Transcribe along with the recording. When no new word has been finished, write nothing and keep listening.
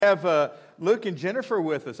have Luke and Jennifer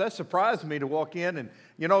with us. That surprised me to walk in, and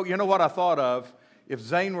you know what I thought of? If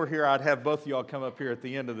Zane were here, I'd have both of y'all come up here at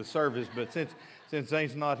the end of the service, but since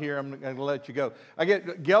Zane's not here, I'm going to let you go.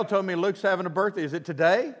 Gail told me Luke's having a birthday. Is it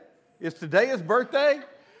today? Is today his birthday?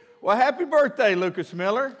 Well, happy birthday, Lucas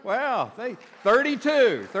Miller. Wow,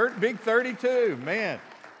 32, big 32, man.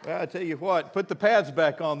 Well, I tell you what, put the pads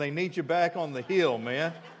back on. They need you back on the hill,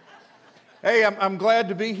 man. Hey, I'm glad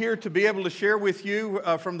to be here to be able to share with you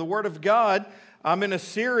from the Word of God. I'm in a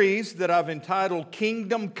series that I've entitled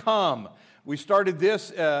Kingdom Come. We started this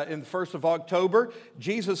in the 1st of October.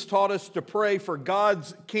 Jesus taught us to pray for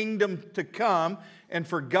God's kingdom to come and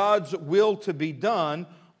for God's will to be done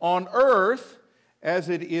on earth as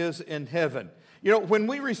it is in heaven. You know, when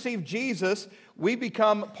we receive Jesus, we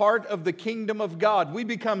become part of the kingdom of God. We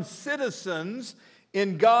become citizens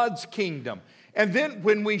in God's kingdom. And then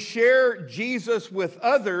when we share Jesus with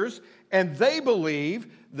others and they believe,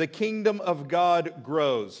 the kingdom of God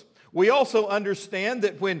grows. We also understand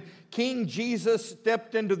that when King Jesus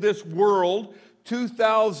stepped into this world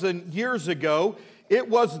 2,000 years ago, it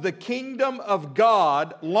was the kingdom of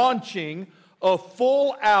God launching a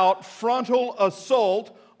full-out frontal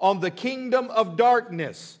assault on the kingdom of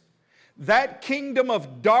darkness. That kingdom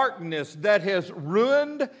of darkness that has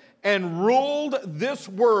ruined and ruled this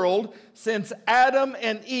world since Adam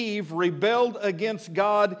and Eve rebelled against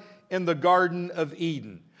God in the Garden of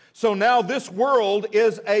Eden. So now this world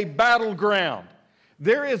is a battleground.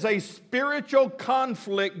 There is a spiritual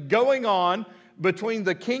conflict going on between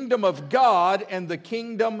the kingdom of God and the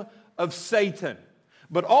kingdom of Satan.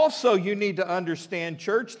 But also you need to understand,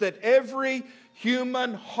 church, that every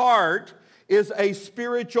human heart is a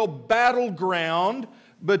spiritual battleground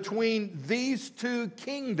between these two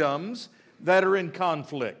kingdoms that are in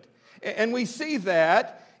conflict. And we see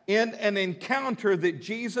that in an encounter that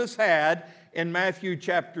Jesus had in Matthew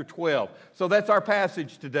chapter 12. So that's our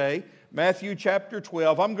passage today, Matthew chapter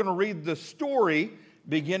 12. I'm going to read the story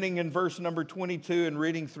beginning in verse number 22 and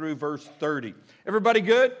reading through verse 30. Everybody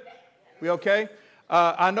good? We okay?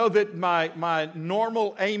 I know that my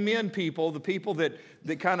normal amen people, the people that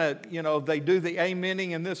kind of, they do the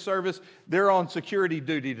amening in this service, they're on security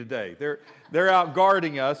duty today. They're out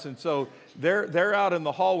guarding us, and so they're out in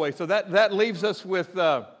the hallway. So that leaves us with,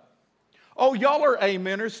 y'all are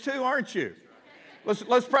ameners too, aren't you?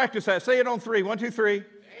 Let's practice that. Say it on three. 1, 2, 3. Amen.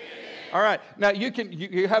 All right. Now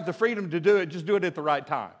you have the freedom to do it. Just do it at the right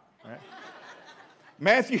time. All right?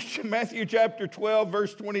 Matthew chapter 12,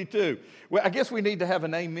 verse 22. Well, I guess we need to have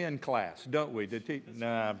an amen class, don't we?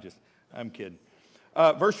 No, I'm kidding.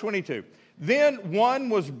 Verse 22. Then one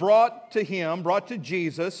was brought to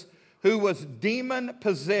Jesus, who was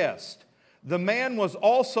demon-possessed. The man was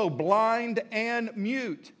also blind and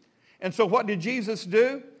mute. And so what did Jesus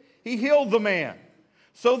do? He healed the man,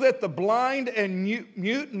 so that the blind and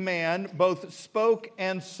mute man both spoke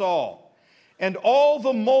and saw. And all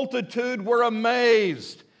the multitude were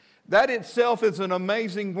amazed. That itself is an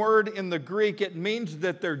amazing word in the Greek. It means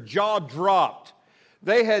that their jaw dropped.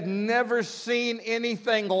 They had never seen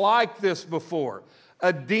anything like this before.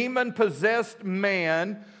 A demon-possessed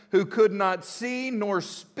man who could not see nor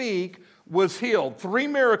speak was healed. 3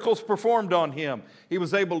 miracles performed on him. He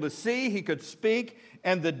was able to see, he could speak,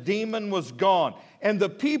 and the demon was gone. And the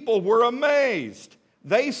people were amazed.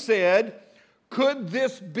 They said, "Could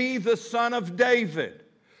this be the Son of David?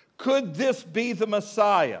 Could this be the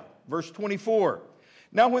Messiah?" Verse 24.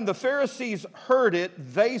 Now when the Pharisees heard it,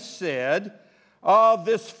 they said,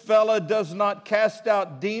 "This fella does not cast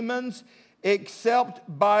out demons except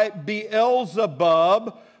by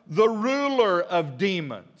Beelzebub, the ruler of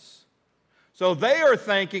demons." So they are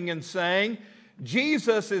thinking and saying,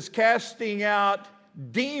 Jesus is casting out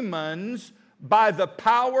demons by the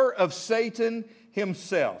power of Satan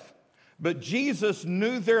himself. But Jesus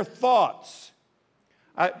knew their thoughts.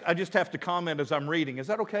 I just have to comment as I'm reading. Is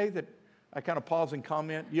that okay that I kind of pause and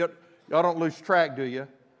comment? Y'all don't lose track, do you?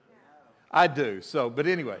 I do. But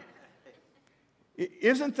anyway.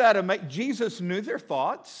 Isn't that amazing? Jesus knew their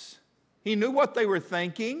thoughts. He knew what they were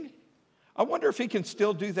thinking. I wonder if he can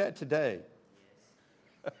still do that today.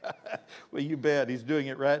 Well, you bet. He's doing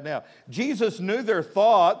it right now. Jesus knew their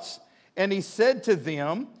thoughts, and he said to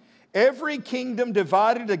them, "Every kingdom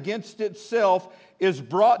divided against itself is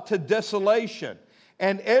brought to desolation,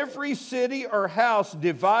 and every city or house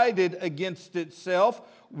divided against itself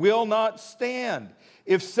will not stand.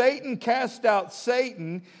 If Satan cast out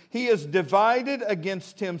Satan, he is divided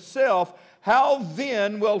against himself. How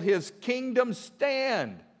then will his kingdom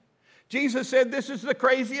stand?" Jesus said, "This is the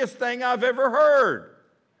craziest thing I've ever heard."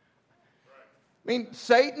 I mean,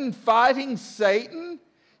 Satan fighting Satan?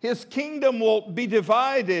 his kingdom will be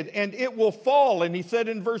divided and it will fall. And he said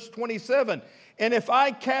in verse 27, and if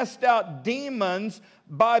I cast out demons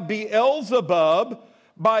by Beelzebub,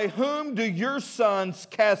 by whom do your sons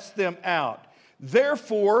cast them out?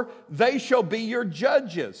 Therefore, they shall be your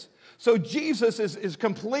judges. So Jesus is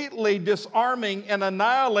completely disarming and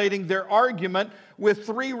annihilating their argument with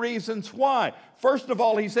three reasons why. First of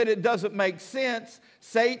all, he said it doesn't make sense,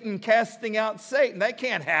 Satan casting out Satan. That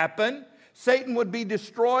can't happen. Satan would be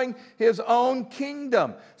destroying his own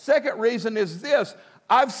kingdom. Second reason is this: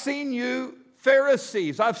 I've seen you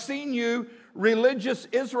Pharisees, I've seen you religious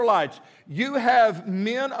Israelites. You have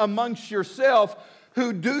men amongst yourself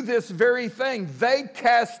who do this very thing. They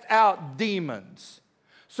cast out demons.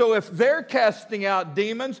 So if they're casting out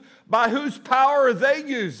demons, by whose power are they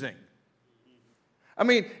using? I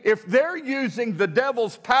mean, if they're using the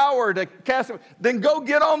devil's power to cast them, then go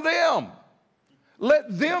get on them.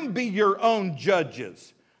 Let them be your own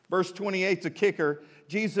judges. Verse 28's a kicker.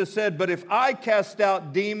 Jesus said, but if I cast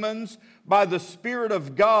out demons by the Spirit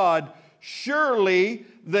of God, surely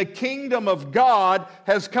the kingdom of God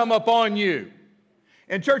has come upon you.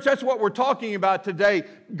 And church, that's what we're talking about today,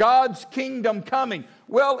 God's kingdom coming.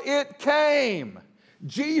 Well, it came.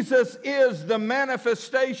 Jesus is the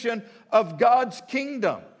manifestation of God's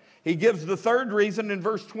kingdom. He gives the third reason in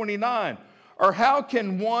verse 29. Or how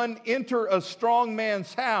can one enter a strong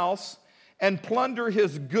man's house and plunder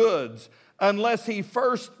his goods unless he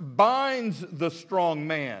first binds the strong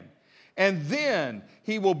man? And then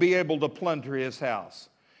he will be able to plunder his house.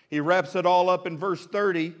 He wraps it all up in verse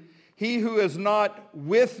 30. He who is not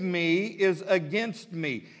with me is against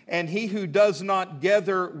me, and he who does not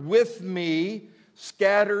gather with me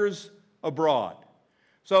scatters abroad.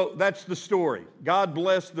 So that's the story. God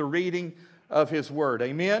bless the reading of his word.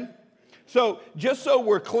 Amen? So just so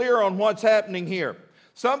we're clear on what's happening here,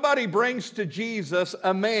 somebody brings to Jesus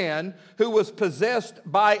a man who was possessed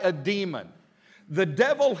by a demon. The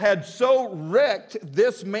devil had so wrecked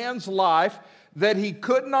this man's life that he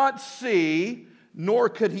could not see, nor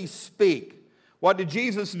could he speak. What did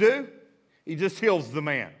Jesus do? He just heals the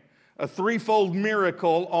man. A threefold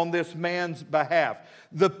miracle on this man's behalf.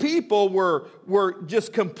 The people were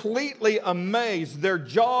just completely amazed. Their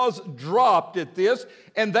jaws dropped at this,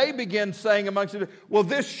 and they began saying amongst them, well,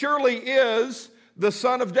 this surely is the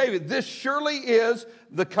Son of David. This surely is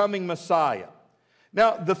the coming Messiah.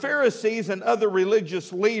 Now, the Pharisees and other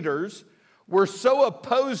religious leaders were so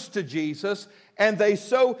opposed to Jesus, and they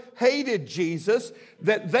so hated Jesus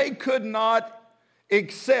that they could not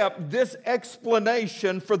accept this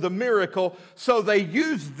explanation for the miracle, so they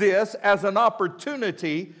used this as an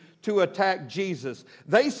opportunity to attack Jesus.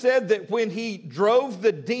 They said that when he drove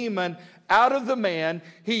the demon out of the man,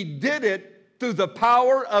 he did it through the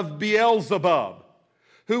power of Beelzebub,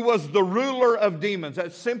 who was the ruler of demons.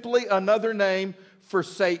 That's simply another name for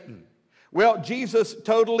Satan. Well, Jesus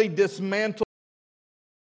totally dismantled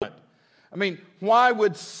it. I mean, why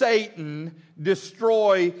would Satan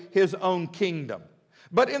destroy his own kingdom?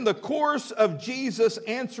 But in the course of Jesus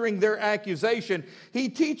answering their accusation, he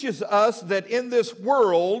teaches us that in this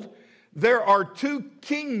world, there are two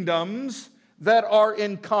kingdoms that are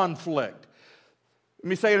in conflict. Let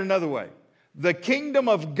me say it another way. The kingdom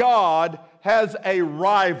of God has a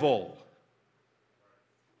rival.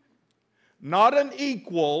 Not an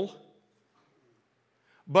equal,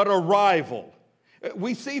 but a rival.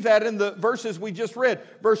 We see that in the verses we just read.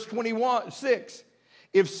 Verse 6.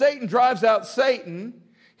 If Satan drives out Satan,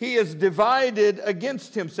 he is divided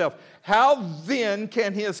against himself. How then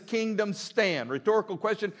can his kingdom stand? Rhetorical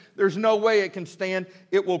question. There's no way it can stand.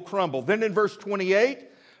 It will crumble. Then in verse 28,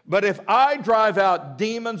 but if I drive out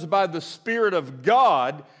demons by the Spirit of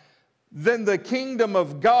God, then the kingdom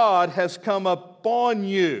of God has come upon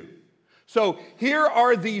you. So here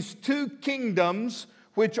are these two kingdoms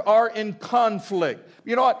which are in conflict.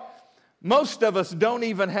 You know what? Most of us don't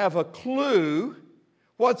even have a clue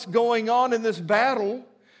what's going on in this battle,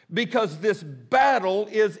 because this battle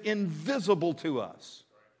is invisible to us.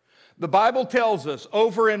 The Bible tells us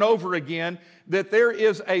over and over again that there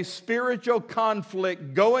is a spiritual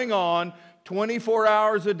conflict going on 24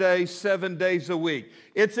 hours a day, 7 days a week.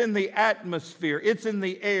 It's in the atmosphere. It's in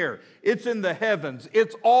the air. It's in the heavens.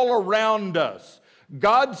 It's all around us.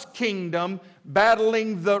 God's kingdom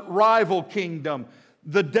battling the rival kingdom,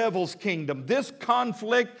 the devil's kingdom. This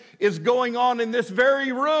conflict is going on in this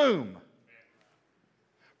very room.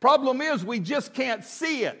 Problem is, we just can't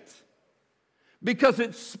see it because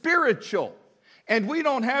it's spiritual. And we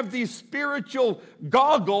don't have these spiritual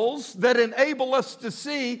goggles that enable us to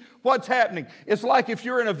see what's happening. It's like if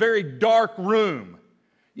you're in a very dark room,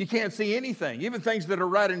 you can't see anything, even things that are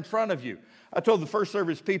right in front of you. I told the first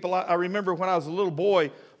service people, I remember when I was a little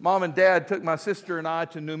boy, Mom and Dad took my sister and I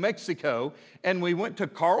to New Mexico, and we went to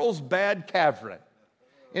Carlsbad Cavern.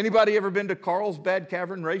 Anybody ever been to Carlsbad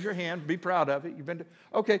Cavern? Raise your hand. Be proud of it. You've been to?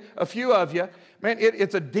 Okay, a few of you. Man,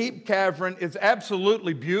 it's a deep cavern. It's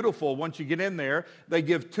absolutely beautiful once you get in there. They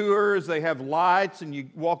give tours. They have lights, and you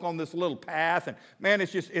walk on this little path. And man,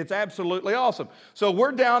 it's absolutely awesome. So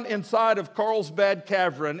we're down inside of Carlsbad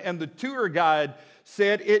Cavern, and the tour guide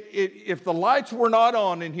said if the lights were not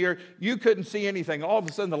on in here, you couldn't see anything. All of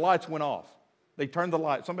a sudden, the lights went off. They turned the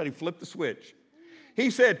light. Somebody flipped the switch.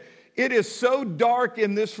 He said, it is so dark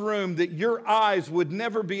in this room that your eyes would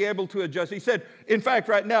never be able to adjust. He said, in fact,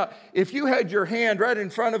 right now, if you had your hand right in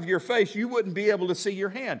front of your face, you wouldn't be able to see your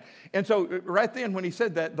hand. And so right then when he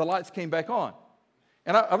said that, the lights came back on.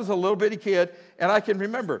 And I was a little bitty kid, and I can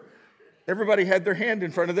remember everybody had their hand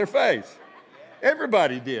in front of their face.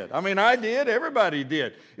 Everybody did. I mean, I did. Everybody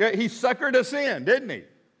did. Yeah, he suckered us in, didn't he?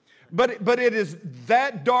 But it is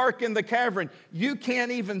that dark in the cavern, you can't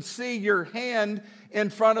even see your hand in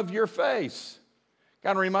front of your face.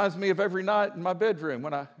 Kind of reminds me of every night in my bedroom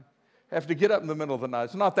when I have to get up in the middle of the night.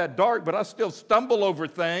 It's not that dark, but I still stumble over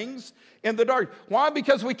things in the dark. Why?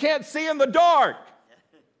 Because we can't see in the dark.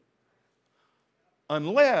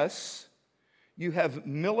 Unless you have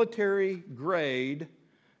military-grade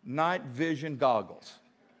night vision goggles.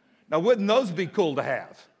 Now, wouldn't those be cool to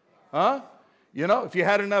have? Huh? You know, if you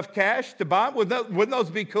had enough cash to buy them, wouldn't those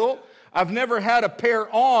be cool? I've never had a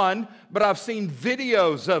pair on, but I've seen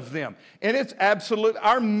videos of them. And it's absolute.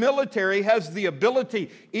 Our military has the ability,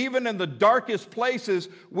 even in the darkest places,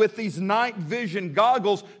 with these night vision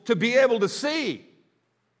goggles, to be able to see.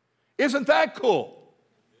 Isn't that cool?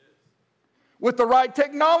 With the right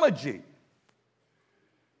technology.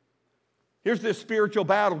 Here's this spiritual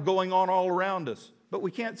battle going on all around us, but we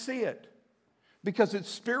can't see it. Because it's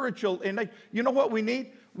spiritual. And you know what we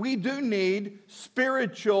need? We do need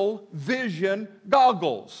spiritual vision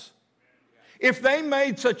goggles. If they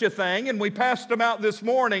made such a thing, and we passed them out this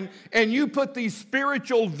morning, and you put these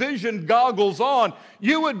spiritual vision goggles on,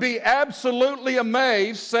 you would be absolutely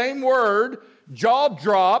amazed, same word, jaw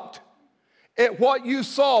dropped, at what you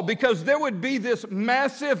saw. Because there would be this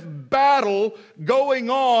massive battle going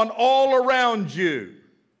on all around you.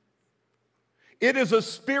 It is a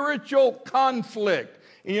spiritual conflict.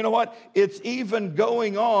 And you know what? It's even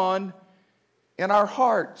going on in our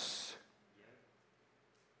hearts.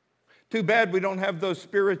 Too bad we don't have those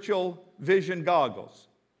spiritual vision goggles.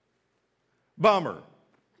 Bummer.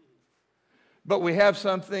 But we have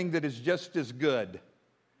something that is just as good.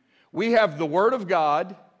 We have the Word of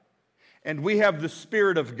God, and we have the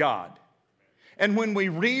Spirit of God. And when we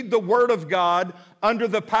read the Word of God under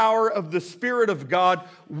the power of the Spirit of God,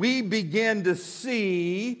 we begin to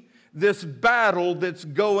see this battle that's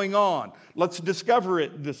going on. Let's discover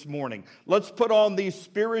it this morning. Let's put on these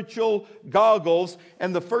spiritual goggles,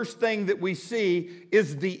 and the first thing that we see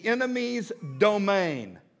is the enemy's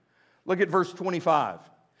domain. Look at verse 25.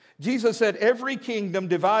 Jesus said, every kingdom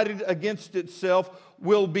divided against itself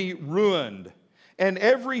will be ruined, and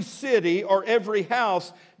every city or every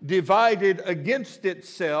house divided against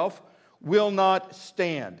itself will not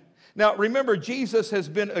stand. Now, remember, Jesus has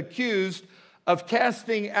been accused of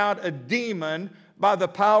casting out a demon by the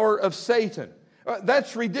power of Satan.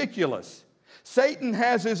 That's ridiculous. Satan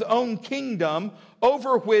has his own kingdom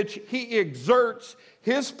over which he exerts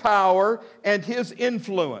his power and his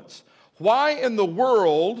influence. Why in the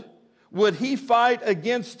world would he fight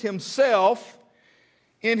against himself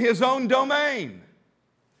in his own domain?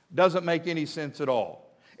 Doesn't make any sense at all.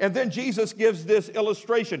 And then Jesus gives this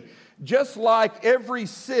illustration. Just like every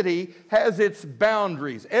city has its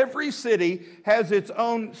boundaries, every city has its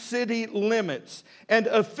own city limits and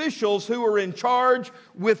officials who are in charge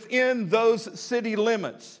within those city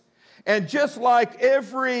limits. And just like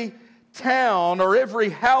every town or every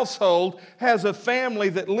household has a family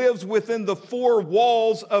that lives within the four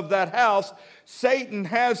walls of that house, Satan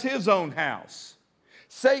has his own house.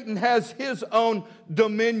 Satan has his own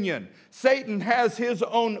dominion. Satan has his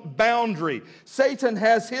own boundary. Satan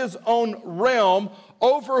has his own realm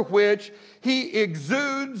over which he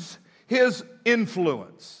exudes his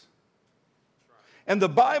influence. And the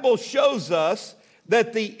Bible shows us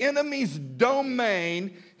that the enemy's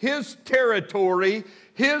domain, his territory,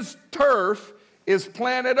 his turf is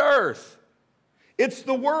planet Earth. It's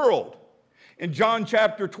the world. In John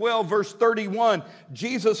chapter 12, verse 31,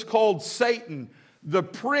 Jesus called Satan the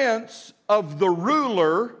prince of the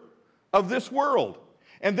ruler of this world.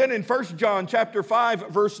 And then in 1 John chapter 5,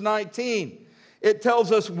 verse 19, it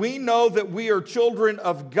tells us we know that we are children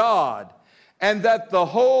of God and that the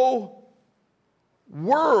whole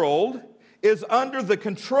world is under the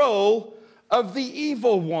control of the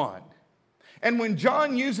evil one. And when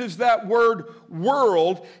John uses that word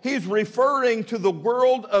world, he's referring to the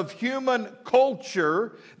world of human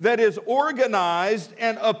culture that is organized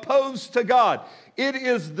and opposed to God. It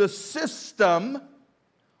is the system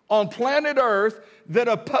on planet Earth that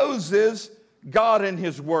opposes God and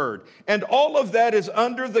His Word. And all of that is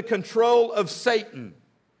under the control of Satan.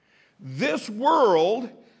 This world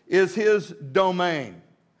is his domain.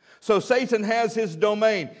 So Satan has his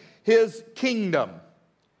domain, his kingdom.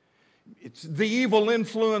 It's the evil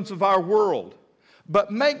influence of our world.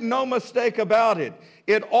 But make no mistake about it,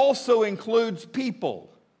 it also includes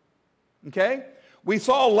people. Okay? We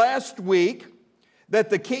saw last week that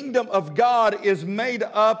the kingdom of God is made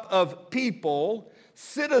up of people,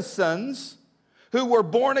 citizens who were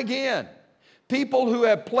born again. People who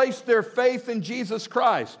have placed their faith in Jesus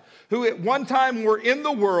Christ, who at one time were in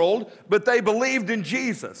the world, but they believed in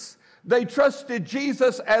Jesus. They trusted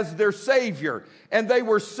Jesus as their Savior, and they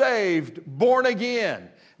were saved, born again.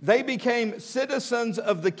 They became citizens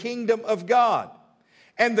of the kingdom of God.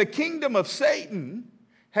 And the kingdom of Satan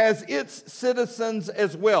has its citizens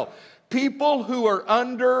as well. People who are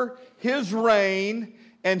under his reign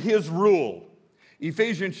and his rule.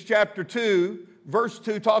 Ephesians chapter 2, verse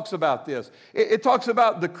 2 talks about this. It talks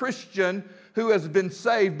about the Christian who has been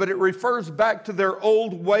saved, but it refers back to their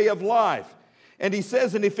old way of life. And he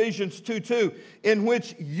says in Ephesians 2:2, in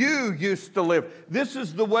which you used to live. This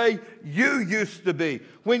is the way you used to be.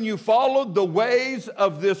 When you followed the ways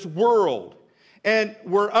of this world and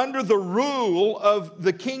were under the rule of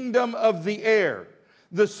the kingdom of the air.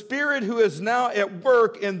 The spirit who is now at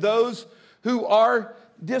work in those who are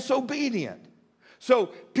disobedient. So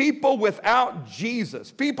people without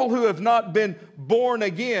Jesus, people who have not been born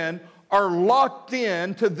again, are locked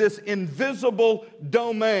in to this invisible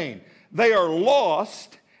domain. They are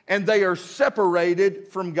lost and they are separated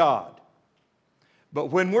from God. But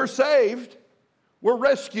when we're saved, we're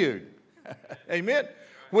rescued. Amen.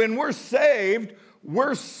 When we're saved,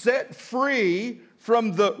 we're set free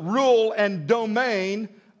from the rule and domain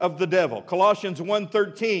of the devil. Colossians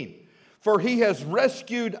 1:13. For he has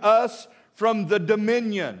rescued us from the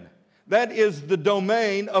dominion, that is the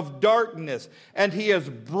domain of darkness, and he has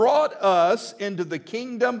brought us into the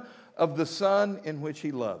kingdom of the Son in which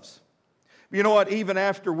he loves. You know what? Even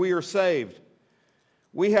after we are saved,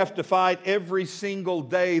 we have to fight every single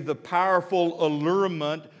day the powerful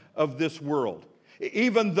allurement of this world.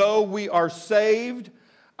 Even though we are saved,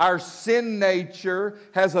 our sin nature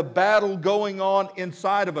has a battle going on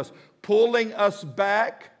inside of us, pulling us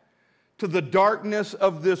back to the darkness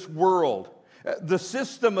of this world. The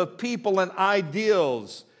system of people and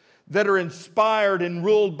ideals that are inspired and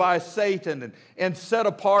ruled by Satan and set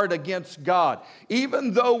apart against God.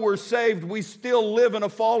 Even though we're saved, we still live in a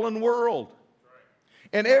fallen world.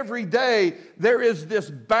 And every day there is this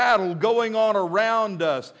battle going on around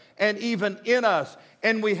us and even in us.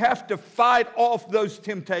 And we have to fight off those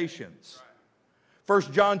temptations.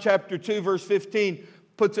 1 John chapter 2 verse 15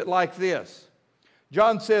 puts it like this.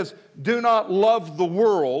 John says, do not love the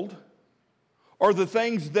world or the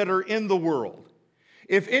things that are in the world.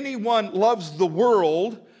 If anyone loves the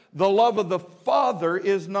world, the love of the Father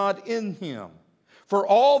is not in him. For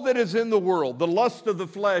all that is in the world, the lust of the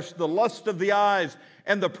flesh, the lust of the eyes,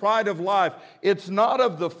 and the pride of life, it's not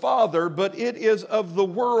of the Father, but it is of the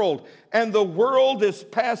world. And the world is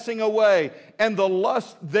passing away, and the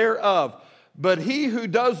lust thereof. But he who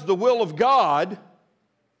does the will of God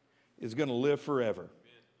is going to live forever.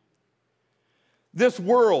 This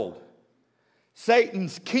world,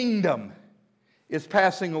 Satan's kingdom, is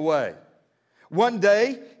passing away. One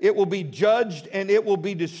day it will be judged and it will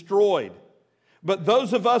be destroyed. But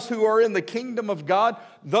those of us who are in the kingdom of God,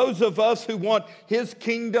 those of us who want His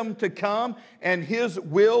kingdom to come and His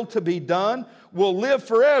will to be done, will live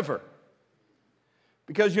forever.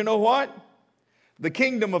 Because you know what? The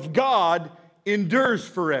kingdom of God endures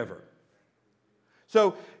forever.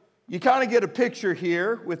 So you kind of get a picture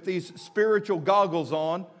here with these spiritual goggles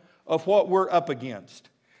on of what we're up against.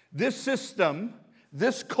 This system,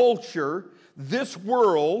 this culture, this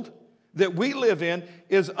world that we live in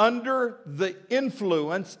is under the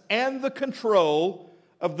influence and the control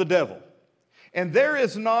of the devil. And there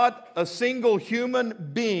is not a single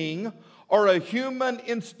human being or a human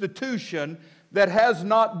institution that has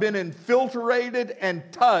not been infiltrated and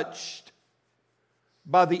touched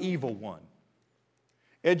by the evil one.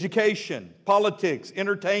 Education, politics,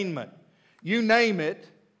 entertainment, you name it,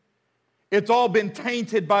 it's all been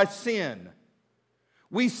tainted by sin.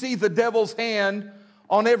 We see the devil's hand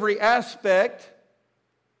on every aspect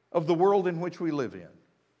of the world in which we live in.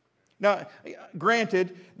 Now,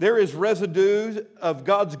 granted, there is residue of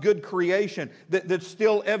God's good creation that's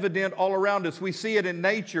still evident all around us. We see it in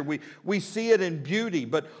nature. We see it in beauty.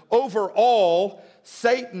 But overall,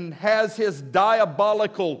 Satan has his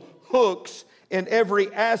diabolical hooks in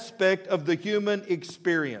every aspect of the human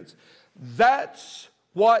experience. That's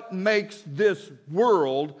what makes this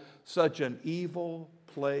world such an evil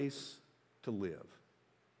place to live.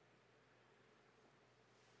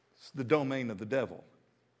 It's the domain of the devil.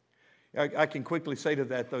 I can quickly say to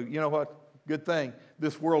that, though, you know what? Good thing.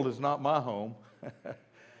 This world is not my home.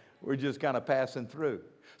 We're just kind of passing through.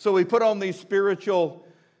 So we put on these spiritual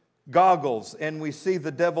goggles and we see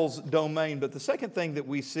the devil's domain. But the second thing that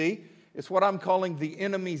we see is what I'm calling the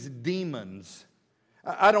enemy's demons.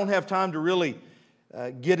 I don't have time to really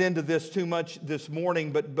get into this too much this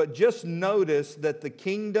morning, but just notice that the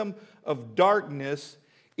kingdom of darkness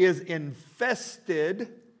is infested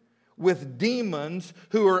with demons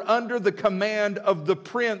who are under the command of the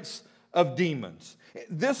prince of demons.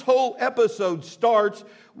 This whole episode starts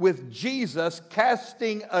with Jesus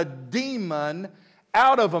casting a demon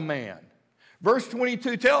out of a man. Verse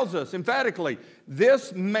 22 tells us emphatically,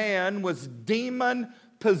 this man was demon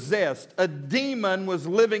possessed. A demon was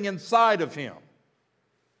living inside of him.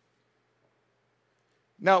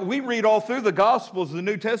 Now, we read all through the Gospels, the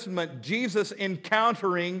New Testament, Jesus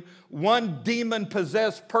encountering one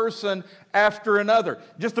demon-possessed person after another.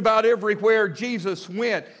 Just about everywhere Jesus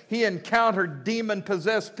went, he encountered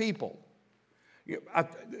demon-possessed people.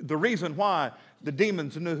 The reason why, the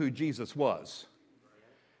demons knew who Jesus was.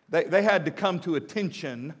 They had to come to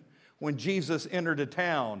attention when Jesus entered a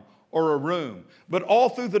town or a room. But all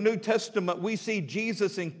through the New Testament, we see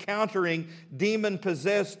Jesus encountering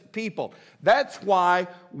demon-possessed people. That's why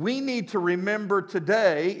we need to remember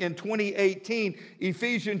today, in 2018,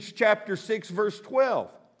 Ephesians chapter 6, verse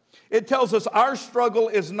 12. It tells us our struggle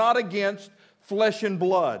is not against flesh and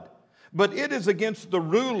blood, but it is against the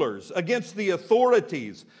rulers, against the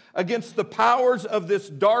authorities, against the powers of this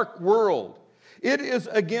dark world. It is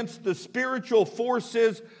against the spiritual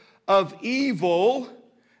forces of evil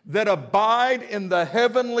that abide in the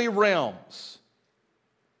heavenly realms.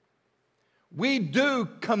 We do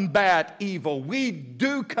combat evil. We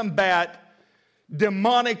do combat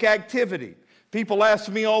demonic activity. People ask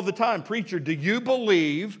me all the time, preacher, do you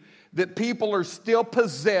believe that people are still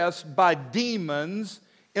possessed by demons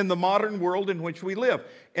in the modern world in which we live?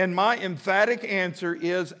 And my emphatic answer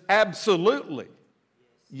is absolutely.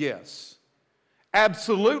 Yes.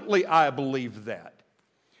 Absolutely, I believe that.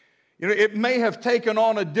 You know, it may have taken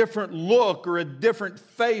on a different look or a different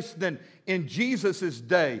face than in Jesus'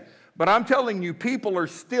 day, but I'm telling you, people are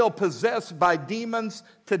still possessed by demons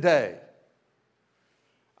today.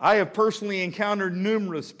 I have personally encountered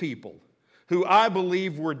numerous people who I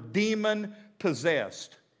believe were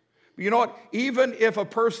demon-possessed. But you know what? Even if a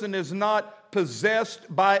person is not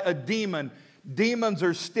possessed by a demon, demons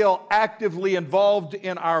are still actively involved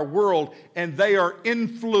in our world, and they are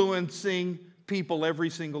influencing people every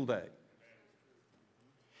single day.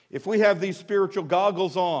 If we have these spiritual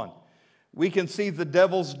goggles on, we can see the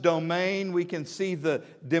devil's domain, we can see the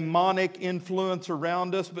demonic influence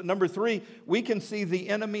around us, but number three, we can see the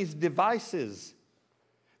enemy's devices.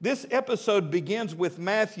 This episode begins with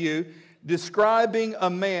Matthew describing a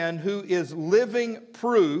man who is living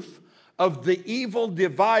proof of the evil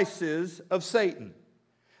devices of Satan.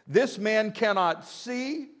 This man cannot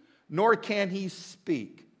see, nor can he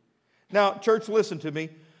speak. Now, church, listen to me.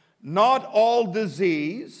 Not all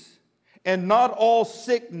disease and not all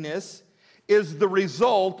sickness is the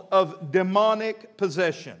result of demonic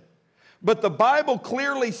possession. But the Bible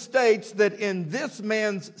clearly states that in this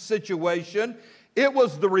man's situation, it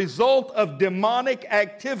was the result of demonic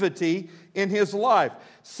activity in his life.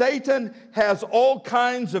 Satan has all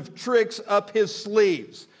kinds of tricks up his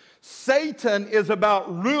sleeves. Satan is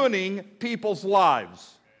about ruining people's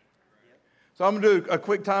lives. So I'm going to do a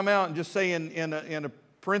quick time out and just say in a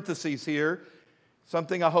parentheses here,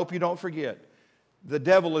 something I hope you don't forget. The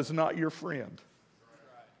devil is not your friend.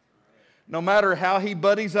 No matter how he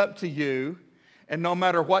buddies up to you, and no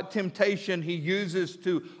matter what temptation he uses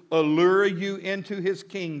to allure you into his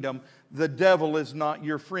kingdom, the devil is not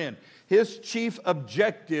your friend. His chief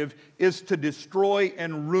objective is to destroy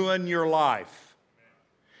and ruin your life.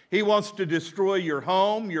 He wants to destroy your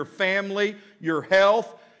home, your family, your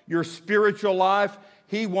health, your spiritual life.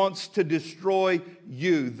 He wants to destroy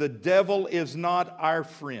you. The devil is not our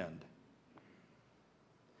friend.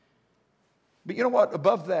 But you know what?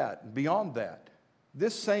 Above that, beyond that,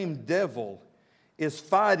 this same devil is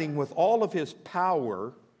fighting with all of his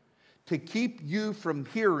power to keep you from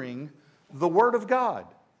hearing the Word of God.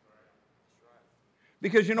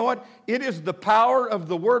 Because you know what? It is the power of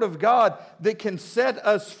the Word of God that can set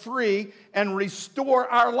us free and restore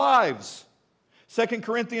our lives. 2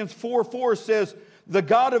 Corinthians 4:4 says, "The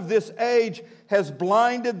God of this age has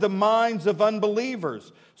blinded the minds of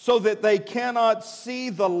unbelievers so that they cannot see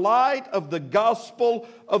the light of the gospel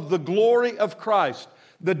of the glory of Christ."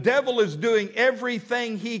 The devil is doing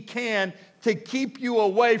everything he can to keep you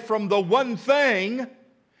away from the one thing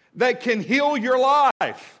that can heal your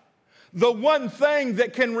life. The one thing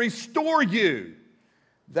that can restore you,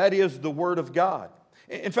 that is the Word of God.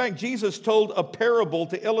 In fact, Jesus told a parable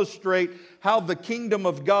to illustrate how the kingdom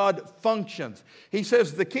of God functions. He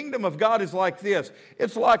says the kingdom of God is like this.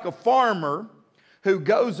 It's like a farmer who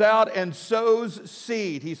goes out and sows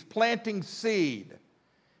seed. He's planting seed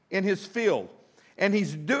in his field. And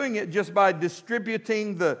he's doing it just by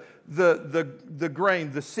distributing the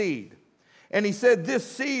grain, the seed. And he said this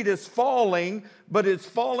seed is falling, but it's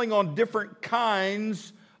falling on different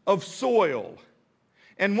kinds of soil.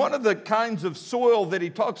 And one of the kinds of soil that he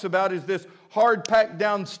talks about is this hard, packed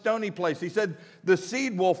down, stony place. He said the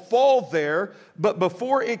seed will fall there, but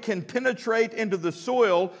before it can penetrate into the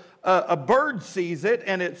soil, a bird sees it,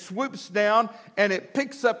 and it swoops down, and it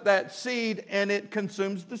picks up that seed, and it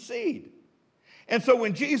consumes the seed. And so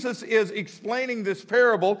when Jesus is explaining this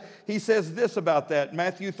parable, he says this about that,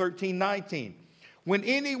 Matthew 13:19. When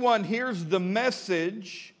anyone hears the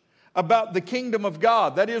message about the kingdom of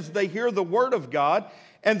God, that is, they hear the word of God,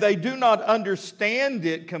 and they do not understand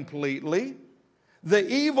it completely, the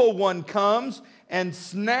evil one comes and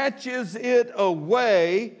snatches it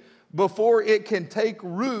away before it can take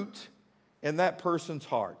root in that person's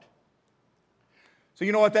heart. So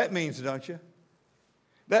you know what that means, don't you?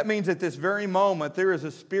 That means at this very moment there is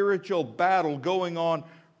a spiritual battle going on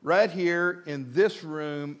right here in this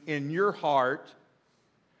room, in your heart,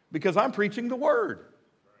 because I'm preaching the Word.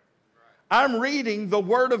 I'm reading the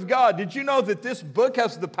Word of God. Did you know that this book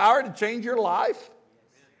has the power to change your life?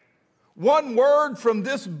 One word from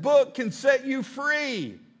this book can set you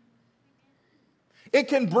free. It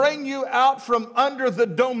can bring you out from under the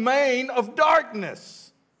domain of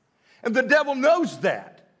darkness. And the devil knows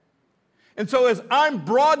that. And so as I'm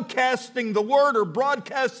broadcasting the word or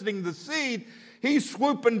broadcasting the seed, he's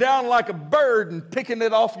swooping down like a bird and picking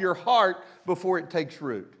it off your heart before it takes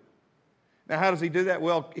root. Now, how does he do that?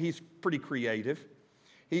 Well, he's pretty creative.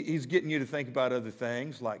 He's getting you to think about other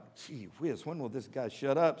things like, gee whiz, when will this guy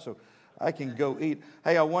shut up so I can go eat?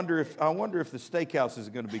 Hey, I wonder if the steakhouse is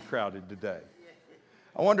going to be crowded today.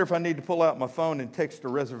 I wonder if I need to pull out my phone and text a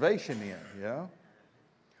reservation in, yeah?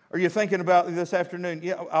 Are you thinking about this afternoon?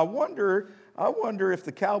 Yeah, I wonder if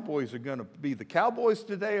the Cowboys are going to be the Cowboys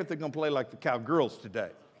today or if they're going to play like the Cowgirls today,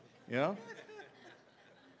 you know?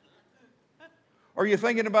 Are you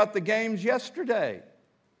thinking about the games yesterday?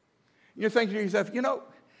 You're thinking to yourself, you know,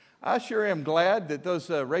 I sure am glad that those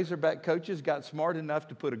Razorback coaches got smart enough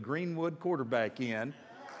to put a Greenwood quarterback in.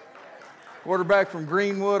 Quarterback from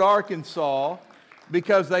Greenwood, Arkansas,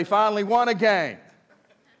 because they finally won a game.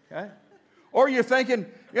 Okay? Or you're thinking,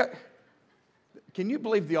 yeah, can you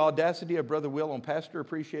believe the audacity of Brother Will on Pastor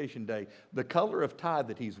Appreciation Day? The color of tie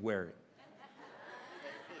that he's wearing.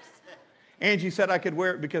 Angie said I could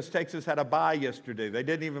wear it because Texas had a bye yesterday. They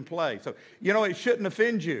didn't even play. So, you know, it shouldn't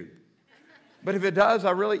offend you. But if it does,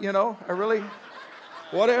 I really,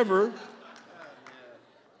 whatever.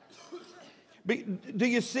 Do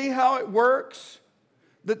you see how it works?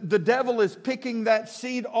 The devil is picking that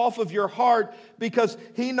seed off of your heart because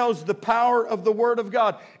he knows the power of the Word of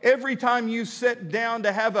God. Every time you sit down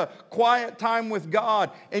to have a quiet time with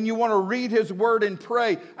God and you want to read His Word and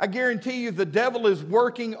pray, I guarantee you the devil is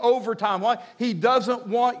working overtime. Why? He doesn't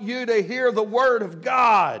want you to hear the Word of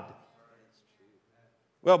God.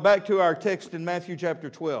 Well, back to our text in Matthew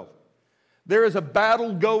chapter 12. There is a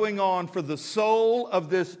battle going on for the soul of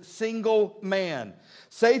this single man.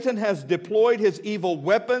 Satan has deployed his evil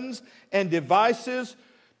weapons and devices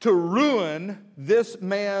to ruin this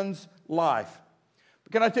man's life.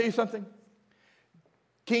 But can I tell you something?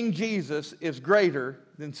 King Jesus is greater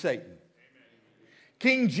than Satan. Amen.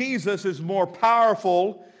 King Jesus is more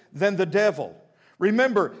powerful than the devil.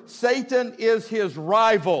 Remember, Satan is his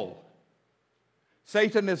rival.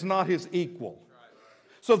 Satan is not his equal.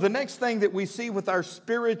 So the next thing that we see with our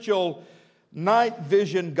spiritual night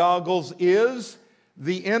vision goggles is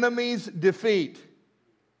the enemy's defeat.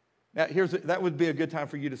 Now, that would be a good time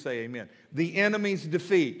for you to say amen. The enemy's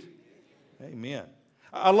defeat. Amen.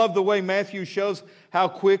 I love the way Matthew shows how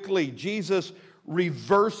quickly Jesus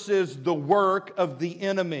reverses the work of the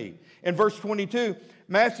enemy. In verse 22,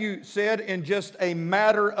 Matthew said in just a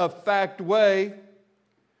matter-of-fact way,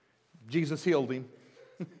 Jesus healed him.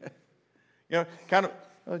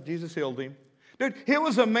 Jesus healed him. Dude, he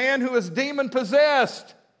was a man who was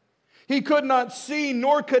demon-possessed. He could not see,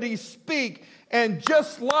 nor could he speak. And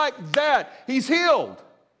just like that, he's healed.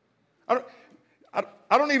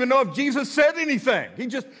 I don't even know if Jesus said anything. He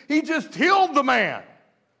just healed the man.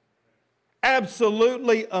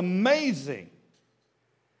 Absolutely amazing.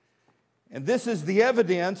 And this is the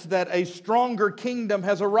evidence that a stronger kingdom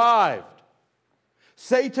has arrived.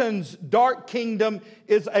 Satan's dark kingdom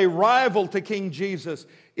is a rival to King Jesus.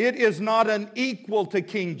 It is not an equal to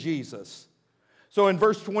King Jesus. So in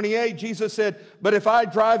verse 28, Jesus said, "But if I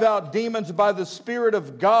drive out demons by the Spirit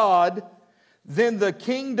of God, then the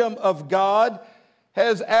kingdom of God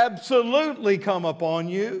has absolutely come upon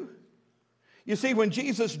you." You see, when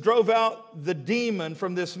Jesus drove out the demon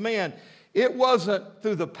from this man, it wasn't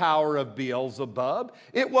through the power of Beelzebub.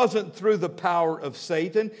 It wasn't through the power of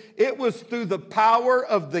Satan. It was through the power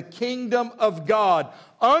of the kingdom of God,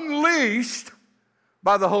 unleashed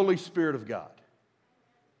by the Holy Spirit of God.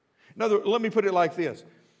 Let me put it like this.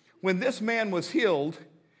 When this man was healed,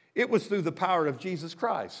 it was through the power of Jesus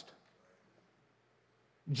Christ.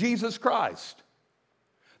 Jesus Christ.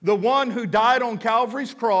 The one who died on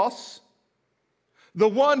Calvary's cross, the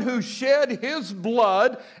one who shed his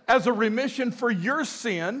blood as a remission for your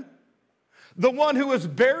sin, the one who was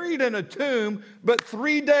buried in a tomb, but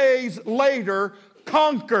 3 days later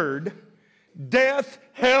conquered death,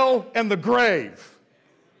 hell, and the grave,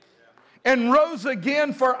 and rose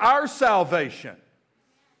again for our salvation.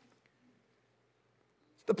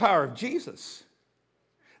 It's the power of Jesus.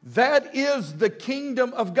 That is the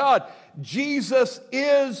kingdom of God. Jesus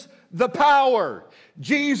is the power.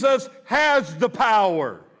 Jesus has the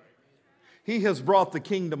power. He has brought the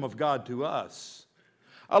kingdom of God to us.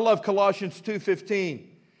 I love Colossians 2:15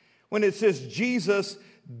 when it says Jesus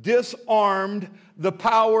disarmed the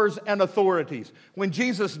powers and authorities. When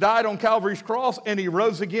Jesus died on Calvary's cross and he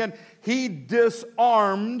rose again, he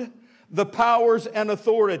disarmed the powers and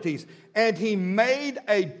authorities, and he made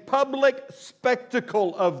a public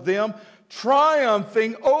spectacle of them,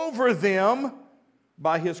 triumphing over them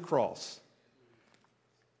by his cross.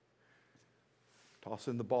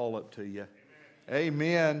 Tossing the ball up to you.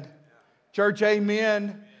 Amen. Church,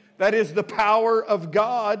 amen. That is the power of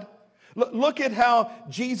God. Look at how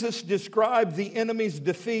Jesus described the enemy's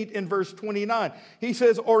defeat in verse 29. He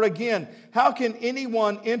says, "Or again, how can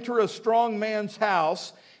anyone enter a strong man's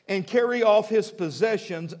house and carry off his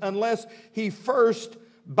possessions unless he first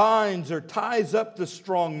binds or ties up the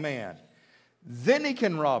strong man? Then he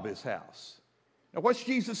can rob his house." Now, what's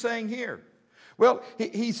Jesus saying here? Well,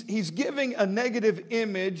 he's giving a negative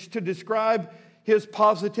image to describe his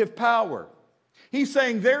positive power. He's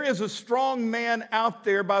saying there is a strong man out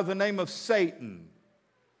there by the name of Satan.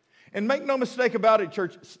 And make no mistake about it,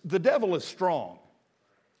 church, the devil is strong.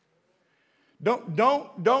 Don't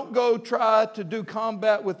go try to do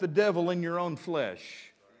combat with the devil in your own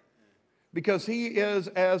flesh, because he is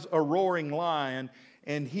as a roaring lion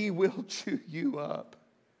and he will chew you up.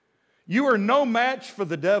 You are no match for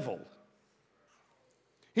the devil.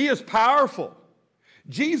 He is powerful.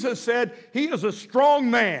 Jesus said he is a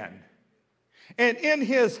strong man. And in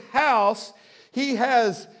his house, he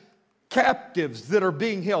has captives that are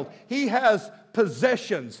being held. He has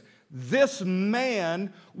possessions. This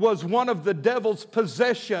man was one of the devil's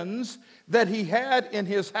possessions that he had in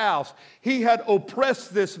his house. He had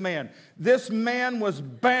oppressed this man. This man was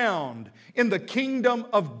bound in the kingdom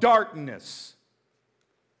of darkness.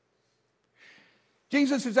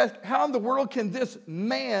 Jesus is asking, how in the world can this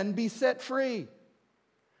man be set free?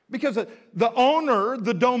 Because the owner,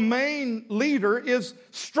 the domain leader is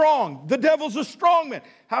strong. The devil's a strong man.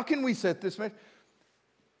 How can we set this man?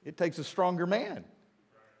 It takes a stronger man.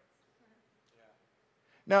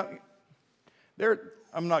 Now,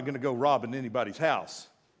 I'm not going to go robbing anybody's house.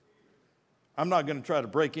 I'm not going to try to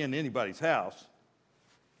break into anybody's house.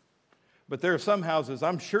 But there are some houses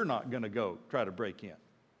I'm sure not going to go try to break in,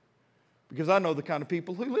 because I know the kind of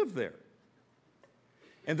people who live there.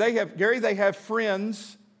 And they have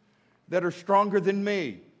friends that are stronger than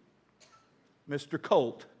me. Mr.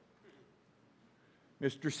 Colt,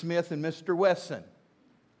 Mr. Smith, and Mr. Wesson.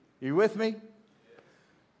 You with me?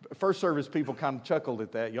 First service people kind of chuckled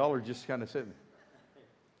at that. Y'all are just kind of sitting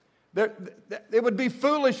there. It would be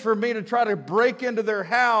foolish for me to try to break into their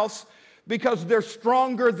house because they're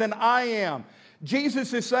stronger than I am.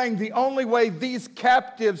 Jesus is saying the only way these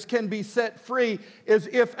captives can be set free is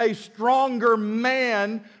if a stronger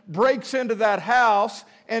man breaks into that house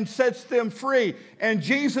and sets them free. And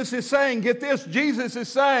Jesus is saying, get this, Jesus is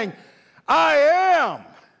saying, I am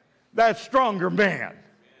that stronger man.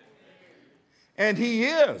 And he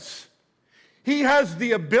is. He has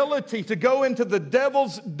the ability to go into the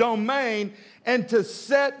devil's domain and to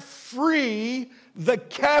set free the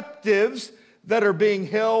captives that are being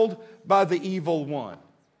held by the evil one.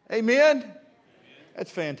 Amen?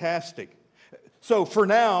 That's fantastic. So for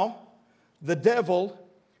now, the devil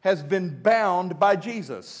has been bound by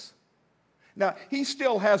Jesus. Now, he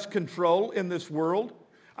still has control in this world.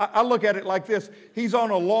 I look at it like this. He's on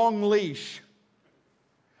a long leash.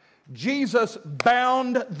 Jesus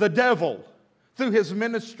bound the devil through his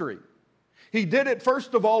ministry. He did it,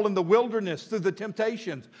 first of all, in the wilderness through the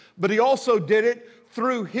temptations, but he also did it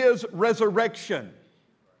through his resurrection.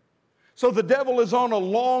 So the devil is on a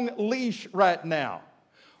long leash right now.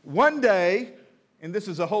 One day, and this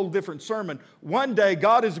is a whole different sermon, one day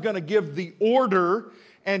God is going to give the order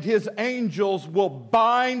and his angels will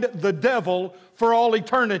bind the devil for all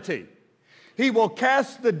eternity. He will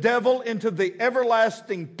cast the devil into the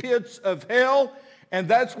everlasting pits of hell, and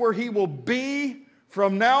that's where he will be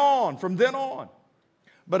from now on, from then on.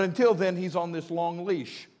 But until then, he's on this long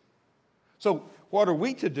leash. So what are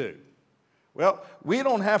we to do? Well, we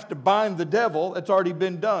don't have to bind the devil. That's already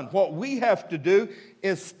been done. What we have to do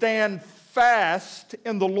is stand fast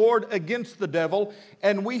in the Lord against the devil,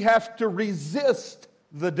 and we have to resist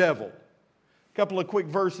the devil. A couple of quick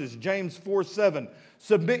verses. James 4:7.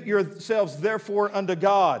 Submit yourselves therefore unto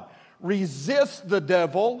God. Resist the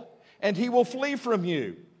devil, and he will flee from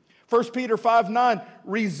you. 1 Peter 5:9.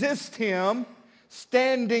 Resist him,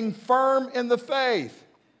 standing firm in the faith.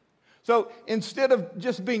 So instead of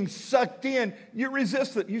just being sucked in, you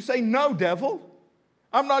resist it. You say, no, devil,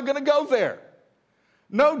 I'm not going to go there.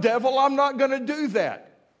 No, devil, I'm not going to do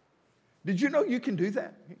that. Did you know you can do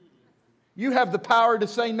that? You have the power to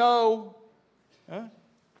say no. Huh?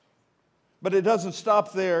 But it doesn't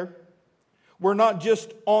stop there. We're not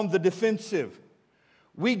just on the defensive.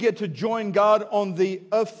 We get to join God on the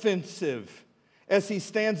offensive as he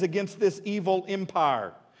stands against this evil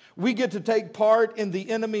empire. We get to take part in the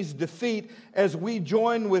enemy's defeat as we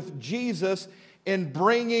join with Jesus in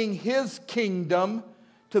bringing his kingdom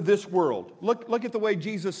to this world. Look at the way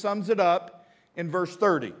Jesus sums it up in verse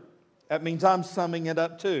 30. That means I'm summing it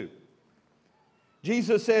up too.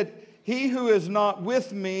 Jesus said, he who is not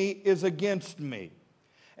with me is against me,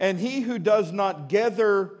 and he who does not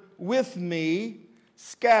gather with me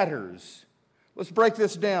scatters. Let's break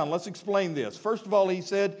this down. Let's explain this. First of all, he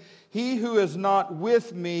said, he who is not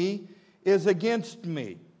with me is against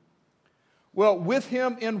me. Well, with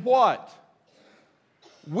him in what?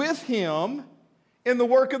 With him in the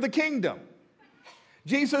work of the kingdom.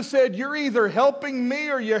 Jesus said, you're either helping me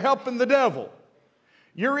or you're helping the devil.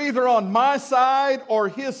 You're either on my side or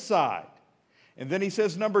his side. And then he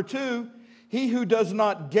says, number 2, he who does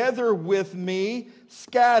not gather with me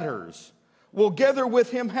scatters. Well, gather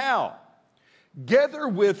with him how? Gather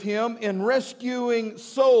with him in rescuing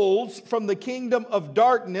souls from the kingdom of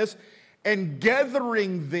darkness and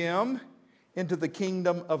gathering them into the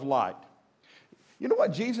kingdom of light. You know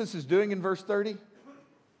what Jesus is doing in verse 30?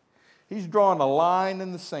 He's drawing a line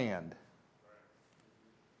in the sand.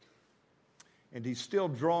 And he's still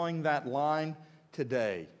drawing that line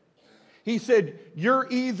today. He said, you're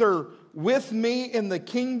either with me in the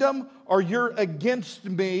kingdom or you're against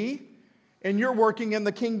me, and you're working in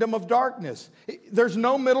the kingdom of darkness. There's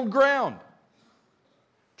no middle ground.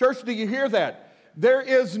 Church, do you hear that? There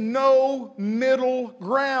is no middle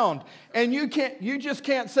ground. And you just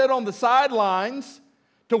can't sit on the sidelines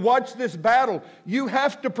to watch this battle. You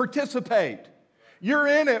have to participate. You're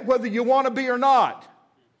in it whether you want to be or not.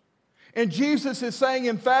 And Jesus is saying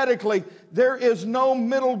emphatically, there is no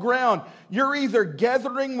middle ground. You're either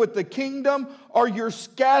gathering with the kingdom or you're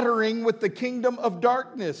scattering with the kingdom of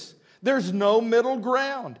darkness. There's no middle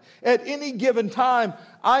ground. At any given time,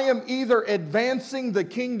 I am either advancing the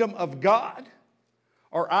kingdom of God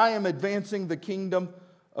or I am advancing the kingdom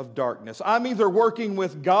of darkness. I'm either working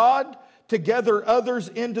with God to gather others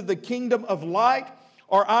into the kingdom of light,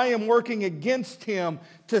 or I am working against him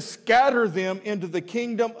to scatter them into the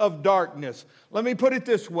kingdom of darkness. Let me put it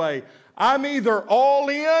this way. I'm either all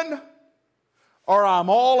in or I'm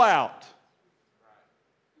all out.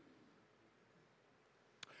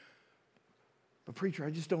 But preacher, I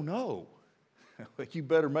just don't know. You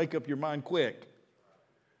better make up your mind quick.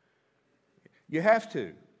 You have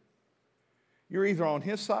to. You're either on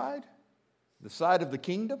his side, the side of the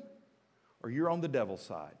kingdom, or you're on the devil's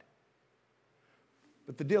side.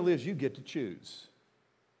 But the deal is you get to choose.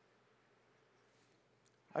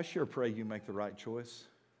 I sure pray you make the right choice,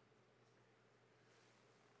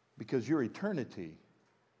 because your eternity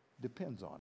depends on it.